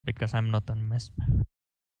because I'm not on MESP.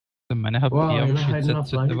 Meine HP Wow, am you're hiding Shitset up,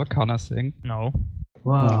 sollte right? aber keiner sehen. No.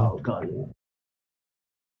 Wow, got it.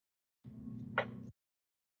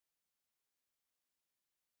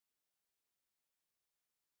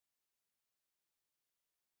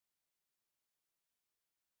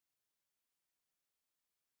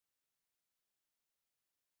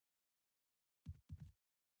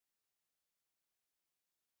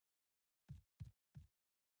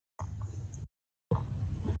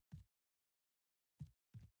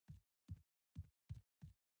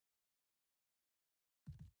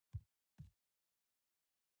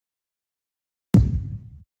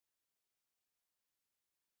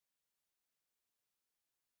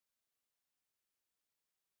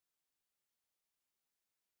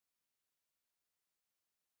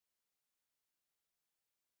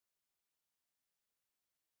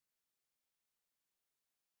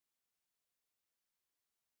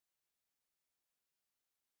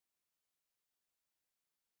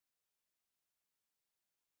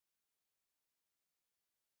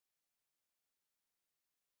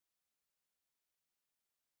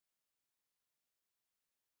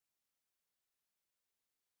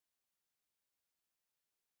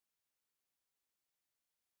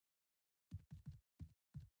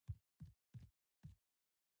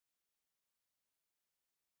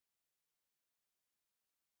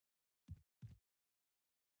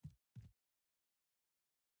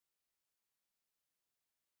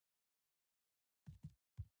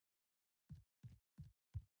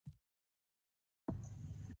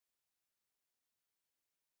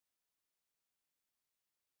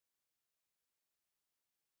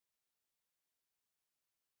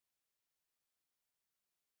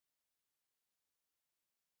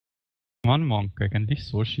 Man Monk eigentlich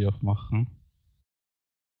so schier machen.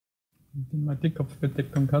 Den mal die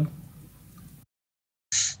Kopfbedeckung hat.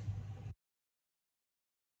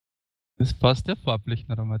 Das passt ja farblich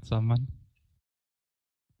nicht einmal zusammen.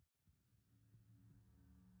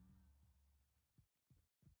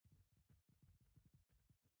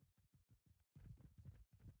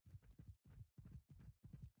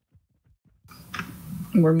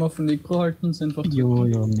 Wollen wir von Nico halten, ist einfach Jo,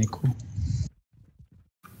 Nico.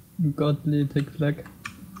 Godly, take flag.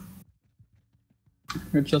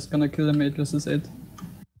 We're just gonna kill him 8 versus 8.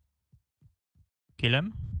 Kill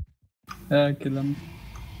him? Kill him.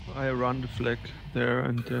 I run the flag there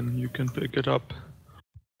and then you can pick it up.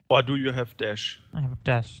 Or do you have dash? I have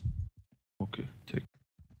dash. Okay, take.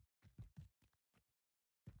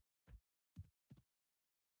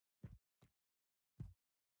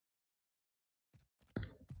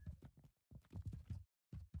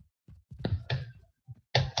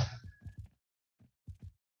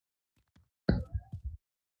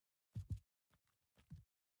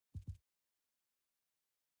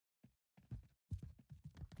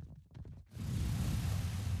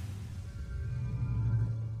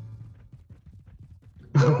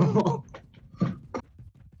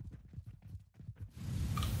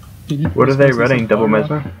 What are they running? Double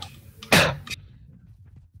mesmer?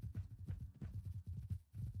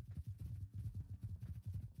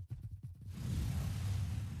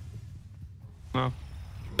 No.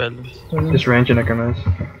 Balance. Just range in a commerce.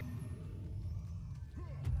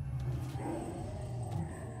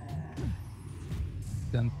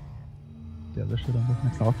 Der wird schon einfach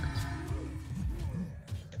nicht laugt.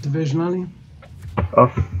 Division Ali?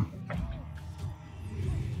 Off.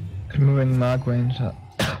 Moving Mark Ranger.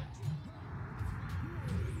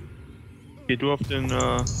 Geh du auf den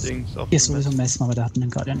Dings auf. Hier ist sowieso Mesmer, aber da hatten den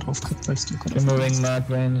Guardian drauf gehabt, weil es du gerade Moving Mark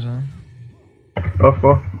Ranger. Off,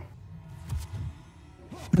 off.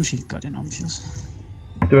 Und Shield Guardian am Infuse.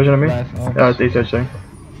 Division on me? Life off. Yeah, it's easy actually.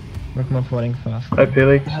 Look more falling fast. I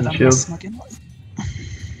Felix Ja, and dann shield. Mesmer gehen.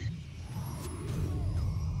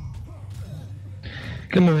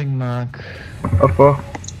 Moving Mark. Off 4.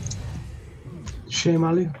 Shame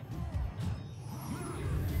Ali?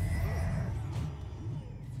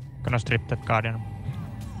 Gonna strip that Guardian.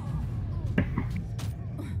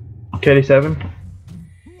 KD7.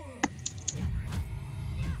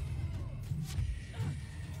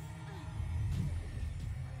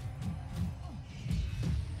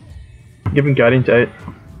 Giving Guardian to 8.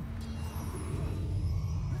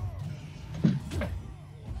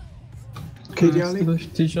 KD Ali? Durch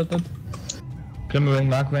T-Shirted. Moving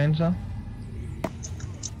Mark Ranger.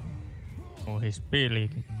 Oh, he's really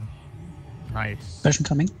nice. Version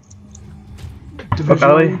coming. Division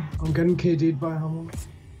Ali? Ali? I'm getting KD'd by Hamel.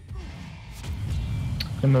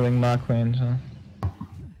 Moving Mark Ranger.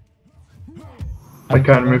 I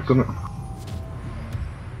can't move them.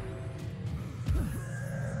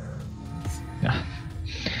 Ja.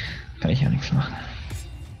 Kann ich ja nichts machen.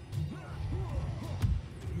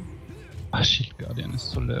 Ah, Shield Guardian ist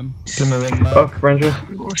so lame. Glimmering Mark. Off, Ranger.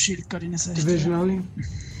 Oh, Shield Guardian ist echt. Division alley.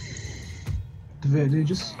 They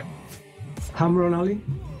just hammer on alley.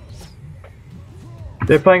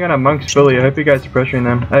 They're playing on a monks fully. I hope you guys are pressuring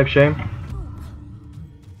them. I have shame.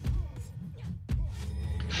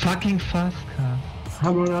 Fucking fast cast.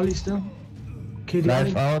 Hammer on alley still. KD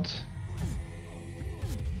Life alley. out.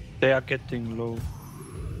 They are getting low.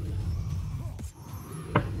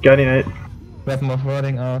 Guardian 8. Weapon of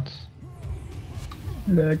Warding out.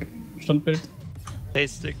 Lag. Standbild. They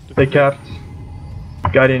stick to They capped.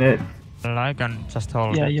 Guardian 8. I can just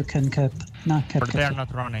hold Yeah, it. you can cap. Nah, cap. But they're cap.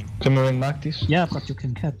 not running. Glimmering Mark this. Yeah, but you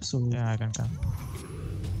can cap, so. Yeah, I can cap.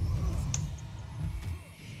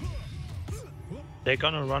 They're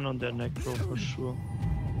gonna run on their necro for sure.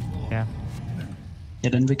 Yeah. Yeah,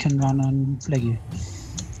 then we can run on Flaggy.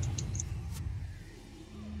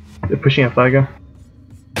 They're pushing a flagger.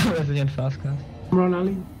 Resilient fast cast. Hammer on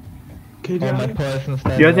alley. KD All my alley. poisons.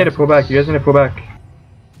 You guys need to pull back. You guys need to pull back.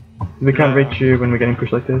 We can't reach you when we're getting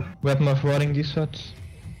pushed like this. Weapon of Warding these shots.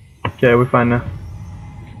 Okay, we're fine now.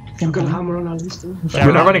 I'm gonna hammer on alley still.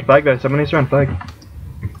 We're not running flag though. Someone needs to run flag.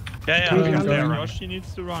 Yeah, Okay, yeah, yeah. Yoshi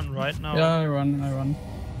needs to run right now. Yeah, I run.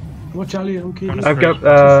 Watch alley on KD. I've got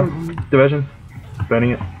division.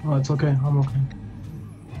 Burning it. Oh, it's okay. I'm okay.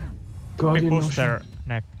 We Guardian. no push shot. their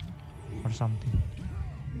neck or something.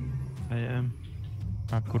 I am.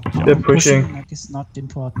 Good They're job. pushing. Neck is not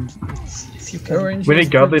important. It's, if you can. Orange We is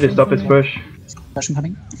need Godly to pushing stop for this me. push. Passion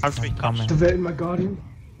coming. I'm coming. Divert my Guardian.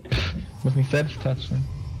 Muss mich selbst touchen.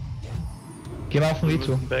 Geh mal auf den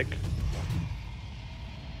Rito. Back.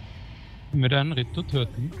 Mit einem Rito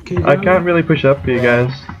töten. KD I alley. can't really push up for you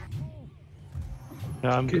guys.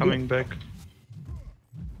 Yeah, I'm Okay, coming back.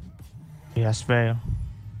 Yes, Vale.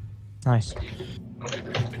 Nice.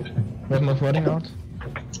 Weapon of Warding out.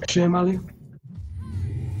 Shame alley.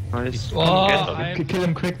 Nice. Oh, Get on it. Kill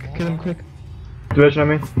him quick. Kill him quick. Division on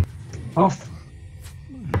me. Off.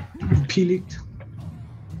 P leaked.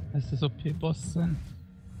 Ist das OP-Boss sein?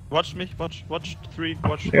 Watch mich, watch 3,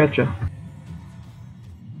 watch. I gotcha.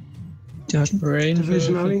 Division. Ranger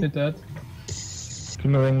Division should alley. be dead.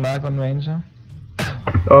 Glimmering Mark on Ranger.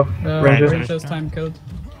 Off, Ranger. Ranger. Ranger's time killed.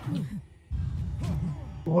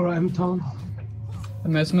 Or M town. The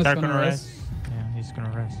Mesmer's They're gonna gonna rest. rest. Yeah, he's gonna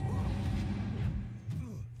rest.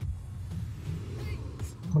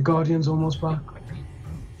 My Guardian's almost back.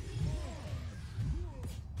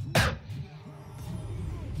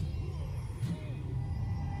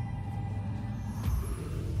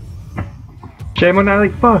 Shame on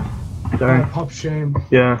Alec. Fuck. Sorry. Pop shame.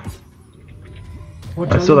 Yeah,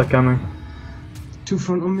 Watch I saw alley. that coming. Two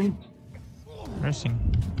front on me. Racing.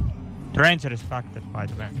 The ranger is backed, by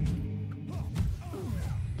the way.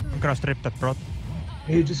 I'm gonna strip that prot.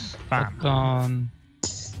 Aegis. Bam. Dann.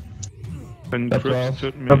 Wenn That's Chris right.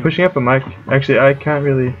 tut mir. I'm pushing up a mic. Actually, I can't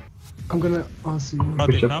really I'm gonna. I'll see you. Prot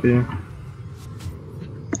push is up up. for you.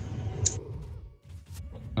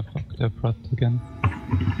 Oh, fuck, der PROT again.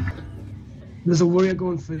 There's a warrior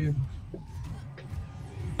going for you.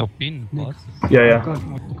 Oh, Bean, boss. Yeah, yeah. God,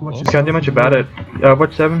 watch You this. can't do much about it.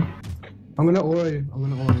 Watch 7. I'm gonna aura you. I'm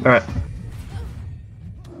gonna aura you. Alright.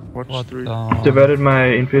 Watch What 3. the... Diverted my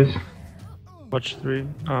infuse. Watch 3.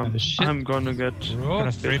 Oh, shit. I'm gonna get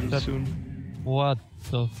Gonna strip getting that. soon. What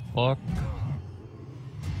the fuck?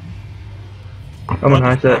 I'm on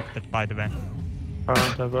high set. Backed, by the way.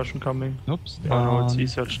 Diversion coming. Oops. Oh, it's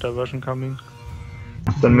research diversion coming.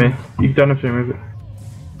 It's on me. You don't have to remove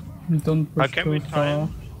it. Don't push Can too we far.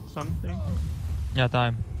 time something? Yeah,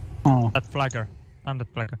 time. Oh, That flagger. I'm that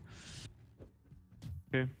flagger.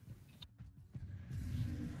 Okay.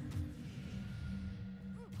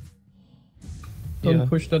 Don't Yeah.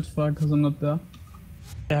 push that far because I'm not there.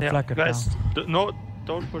 Yeah, Yeah, flagger guys, down. no,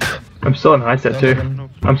 don't push up. I'm still on high set too. No.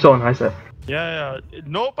 I'm still on high set. Yeah,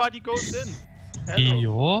 nobody goes in.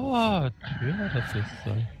 Hello. Ja, das ist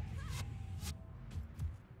so.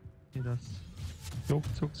 Das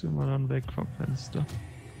ruckzuck sind wir dann weg vom Fenster.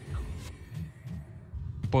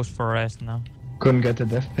 Push for rest now. Couldn't get the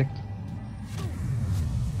death pact.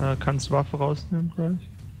 Kannst Waffe rausnehmen gleich?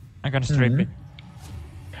 I'm gonna strip it.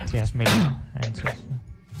 He has million answers.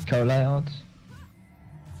 Kaolai out.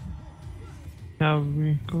 Yeah,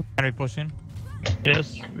 we go. Can we push in?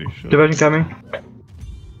 Yes, we should. Diversion coming.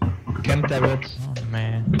 Camp David. Oh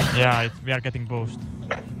man. Yeah, we are getting boost.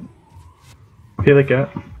 Peel it out.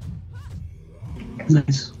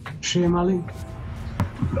 Nice. Shame alley.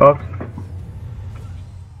 Off.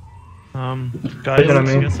 Guys, Vision on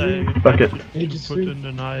me. yes, I Bucket. Aegis put 3. in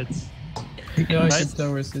the knights. Yeah, I Nice. keep the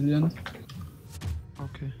resilient.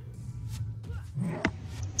 Okay.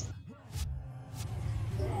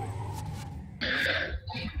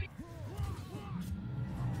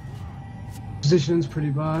 positioning's pretty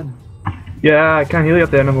bad. Yeah, I can't heal you up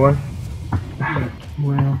there, number one.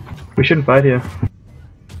 Well, We shouldn't fight here.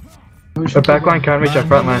 we Our should take backline can't reach our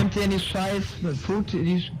front line. Nimmt ihr die scheiß Food,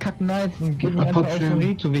 die kacken Knights und geht mir Kaputt einfach auf den schön.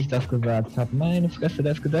 Reed, so wie ich das gesagt hab. Meine Fresse,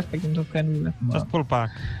 der ist gedefekt und hat keinen Weapon. Just pull back.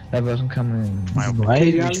 That wasn't coming. Why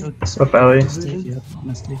Okay, we yeah. should Auf Ellie. stay here,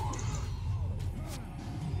 honestly.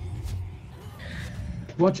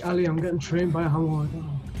 Watch Ali, I'm getting trained by a hammer.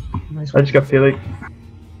 Nice I just got Pelig.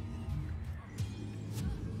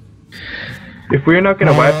 If we're not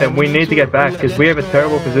gonna wipe them, we need to get back, because we have a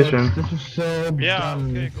terrible position. This is so Yeah,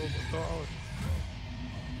 dumb. okay, go out.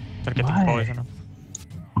 They're getting Why? poisoned.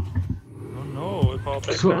 No, if our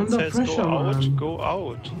So backline under says pressure, go out, man. go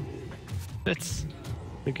out. That's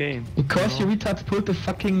the game. Because you retards pulled the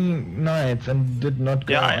fucking Knights and did not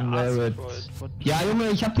go Yeah, I on asked the Red. for it, but Ja,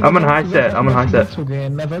 Junge, ich hab dir I'm on gesagt, high du set, sollst I'm on auf high den set. zu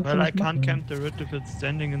gehen. Da sollst du well, I nicht can't machen. camp the Rid if it's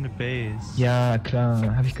standing in the base. Ja,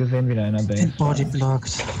 klar, hab ich gesehen, wie da einer Base. Body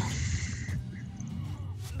blocked.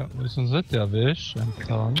 Ja, müssen sie der Wish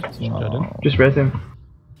enttarnt. Oh. Just res him.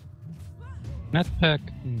 Netpack.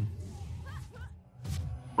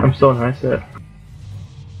 I'm still on high set.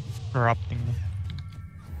 Corrupting them.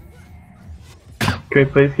 Can we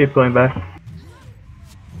please keep pulling back?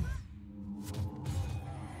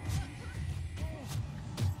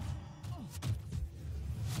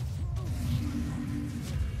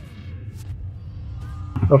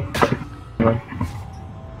 Oh, come on.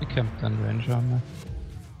 Die campt dann Ranger mehr.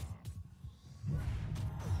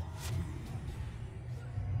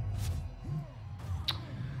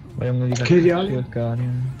 Weil Junge, dieser Okay, die alle? Shield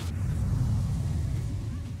Guardian.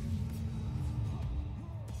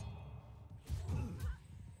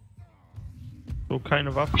 So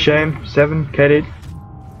keine Waffe. Shame, 7, K-Date.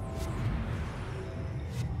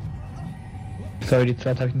 Sorry, die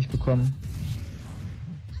zweite hab ich nicht bekommen.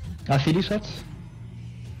 Ah, CD Shots?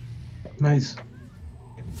 Nice.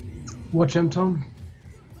 Watch him, Tom.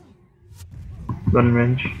 Run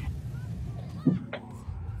range.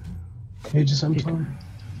 Hey, just him, Tom.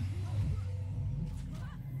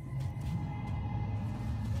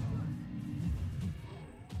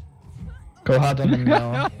 Go hard on him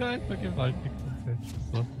now. Ja, vergewaltigt.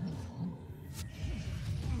 So.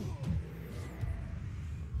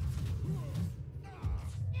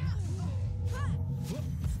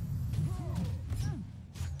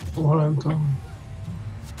 All him, Tom.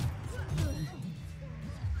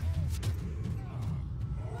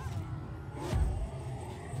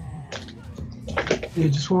 Yeah,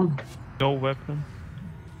 just one. No weapon.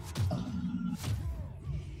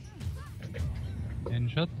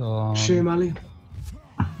 Danger down. Shame, Ali.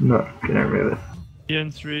 No, get out of it. Here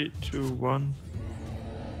in 3, 2, 1.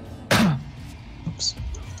 Oops.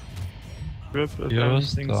 Rip if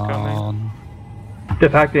Just anything's coming. down. They're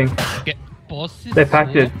packing. Boss ist They so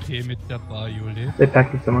packed it. okay mit der Bar, Juli. They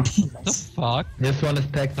packed someone. What the fuck? This one is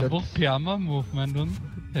packed. Da braucht Perma Movement und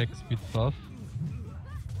Attack Speed drauf.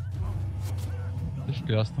 Du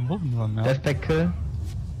störst am Boden rum, ja. Das ist Pack Kill.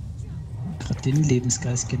 Grad den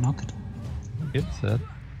Lebensgeist genockt. Geht's jetzt?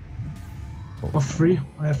 Off 3, I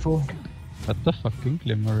have 4. What the fucking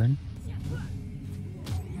glimmering?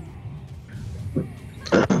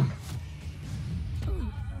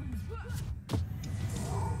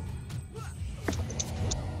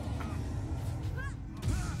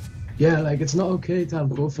 Yeah, like it's not okay to have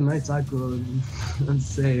both the knights aggro and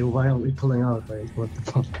say, why aren't we pulling out? Like, what the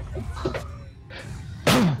fuck?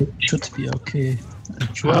 It should be okay.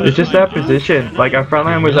 It's just our position. Like, our front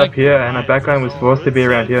line was up here, and our back line was forced to be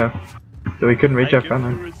around here. So we couldn't reach I our give front you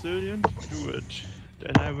line. resilient, do it.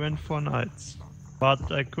 Then I went for knights.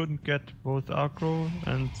 But I couldn't get both aggro,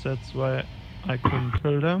 and that's why I couldn't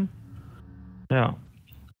kill them. Yeah.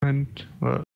 And, well,